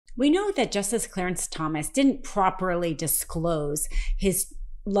We know that Justice Clarence Thomas didn't properly disclose his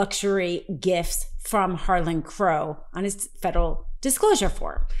luxury gifts from Harlan Crow on his federal disclosure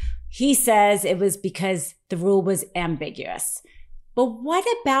form. He says it was because the rule was ambiguous. But what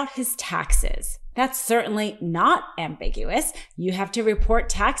about his taxes? That's certainly not ambiguous. You have to report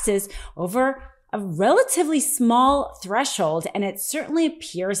taxes over a relatively small threshold, and it certainly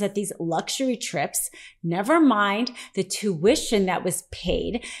appears that these luxury trips, never mind the tuition that was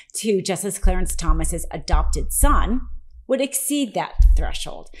paid to Justice Clarence Thomas's adopted son, would exceed that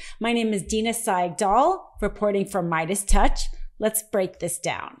threshold. My name is Dina Doll, reporting for MeidasTouch. Let's break this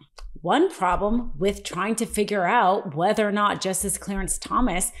down. One problem with trying to figure out whether or not Justice Clarence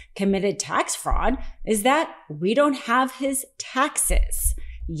Thomas committed tax fraud is that we don't have his taxes.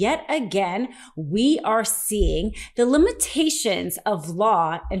 Yet again, we are seeing the limitations of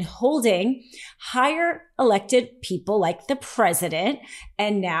law in holding higher elected people like the president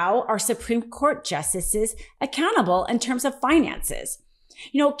and now our Supreme Court justices accountable in terms of finances.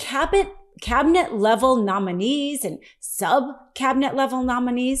 Cabinet level nominees and sub-cabinet level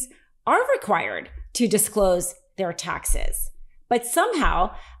nominees are required to disclose their taxes. But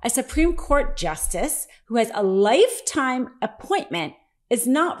somehow, a Supreme Court justice who has a lifetime appointment is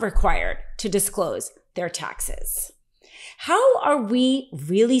not required to disclose their taxes. How are we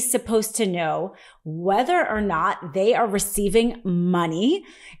really supposed to know whether or not they are receiving money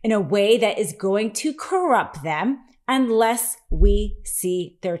in a way that is going to corrupt them unless we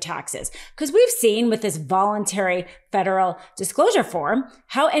see their taxes? Because we've seen with this voluntary federal disclosure form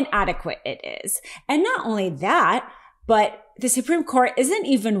how inadequate it is. And not only that, but the Supreme Court isn't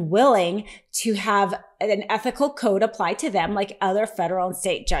even willing to have an ethical code applied to them like other federal and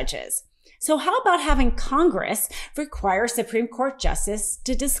state judges. So how about having Congress require Supreme Court justice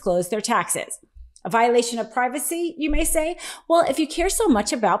to disclose their taxes? A violation of privacy, you may say? Well, if you care so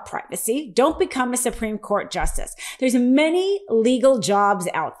much about privacy, don't become a Supreme Court justice. There's many legal jobs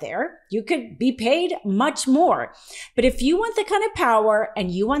out there. You could be paid much more. But if you want the kind of power and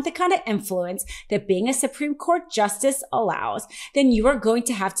you want the kind of influence that being a Supreme Court justice allows, then you are going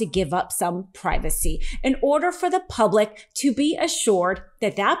to have to give up some privacy in order for the public to be assured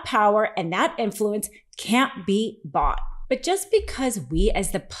that that power and that influence can't be bought. But just because we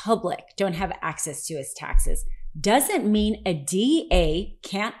as the public don't have access to his taxes doesn't mean a DA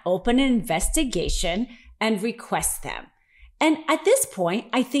can't open an investigation and request them. And at this point,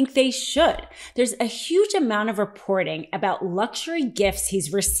 I think they should. There's a huge amount of reporting about luxury gifts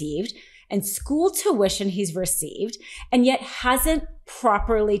he's received and school tuition he's received, and yet hasn't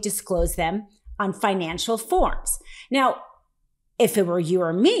properly disclosed them on financial forms. Now, if it were you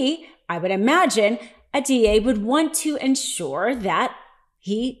or me, I would imagine a DA would want to ensure that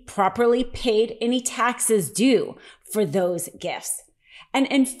he properly paid any taxes due for those gifts. And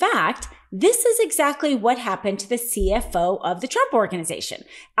in fact, this is exactly what happened to the CFO of the Trump Organization,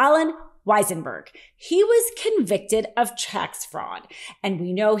 Alan Weisenberg. He was convicted of tax fraud. And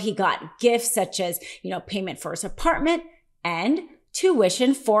we know he got gifts such as, payment for his apartment and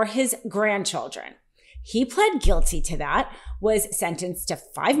tuition for his grandchildren. He pled guilty to that, was sentenced to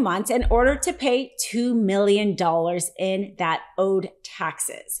 5 months in order to pay $2 million in that owed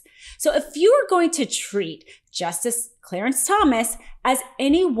taxes. So if you are going to treat Justice Clarence Thomas as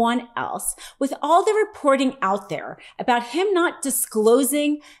anyone else, with all the reporting out there about him not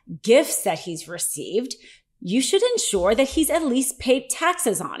disclosing gifts that he's received, you should ensure that he's at least paid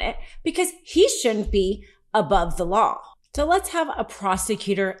taxes on it, because he shouldn't be above the law. So let's have a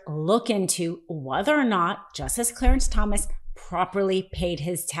prosecutor look into whether or not Justice Clarence Thomas properly paid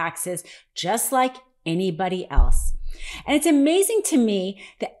his taxes just like anybody else. And it's amazing to me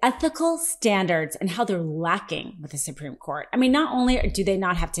the ethical standards and how they're lacking with the Supreme Court. I mean, not only do they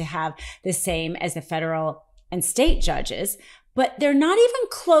not have to have the same as the federal and state judges, but they're not even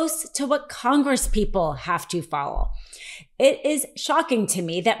close to what Congress people have to follow. It is shocking to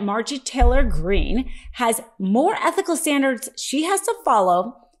me that Marjorie Taylor Greene has more ethical standards she has to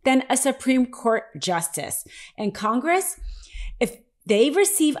follow than a Supreme Court justice. In Congress, if they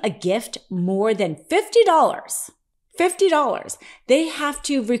receive a gift more than $50, they have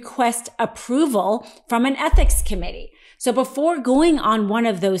to request approval from an ethics committee. So before going on one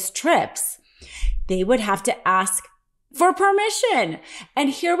of those trips, they would have to ask for permission. And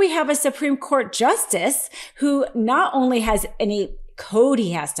here we have a Supreme Court justice who not only has any code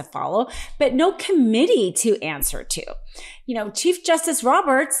he has to follow, but no committee to answer to. Chief Justice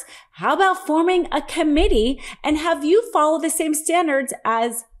Roberts, how about forming a committee and have you follow the same standards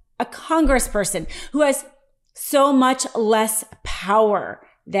as a congressperson who has so much less power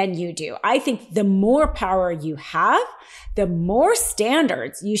than you do. I think the more power you have, the more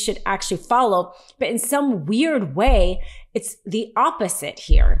standards you should actually follow. But in some weird way, it's the opposite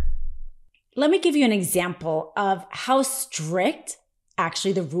here. Let me give you an example of how strict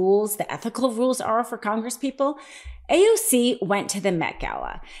actually the rules, the ethical rules are for Congresspeople. AOC went to the Met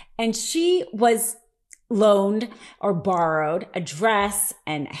Gala and she was loaned or borrowed a dress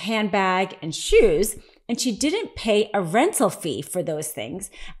and a handbag and shoes, and she didn't pay a rental fee for those things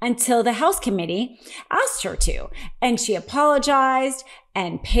until the House committee asked her to. And she apologized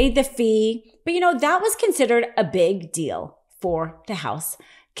and paid the fee. But that was considered a big deal for the House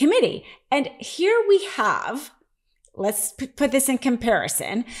committee. And here we have, let's put this in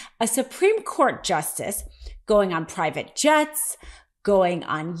comparison, a Supreme Court justice going on private jets, going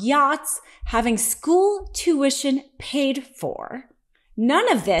on yachts, having school tuition paid for.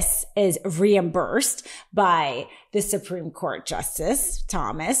 None of this is reimbursed by the Supreme Court Justice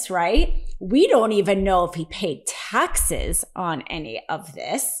Thomas, right? We don't even know if he paid taxes on any of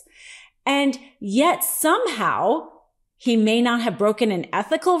this. And yet somehow he may not have broken an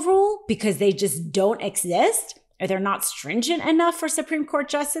ethical rule because they just don't exist, or they're not stringent enough for Supreme Court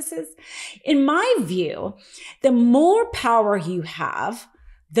justices. In my view, the more power you have,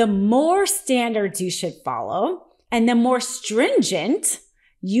 the more standards you should follow, and the more stringent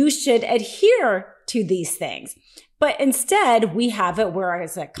you should adhere to these things. But instead, we have it where,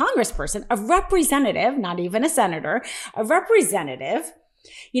 as a congressperson, a representative, not even a senator, a representative,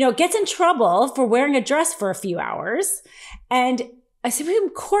 gets in trouble for wearing a dress for a few hours, and a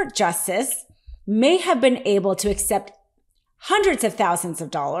Supreme Court justice may have been able to accept hundreds of thousands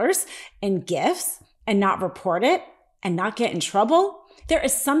of dollars in gifts and not report it and not get in trouble. There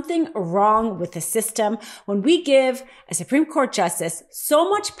is something wrong with the system when we give a Supreme Court justice so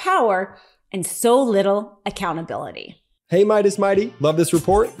much power and so little accountability. Hey, Meidas Mighty, love this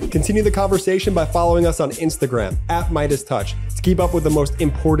report? Continue the conversation by following us on Instagram @MeidasTouch to keep up with the most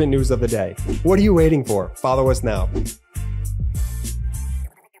important news of the day. What are you waiting for? Follow us now.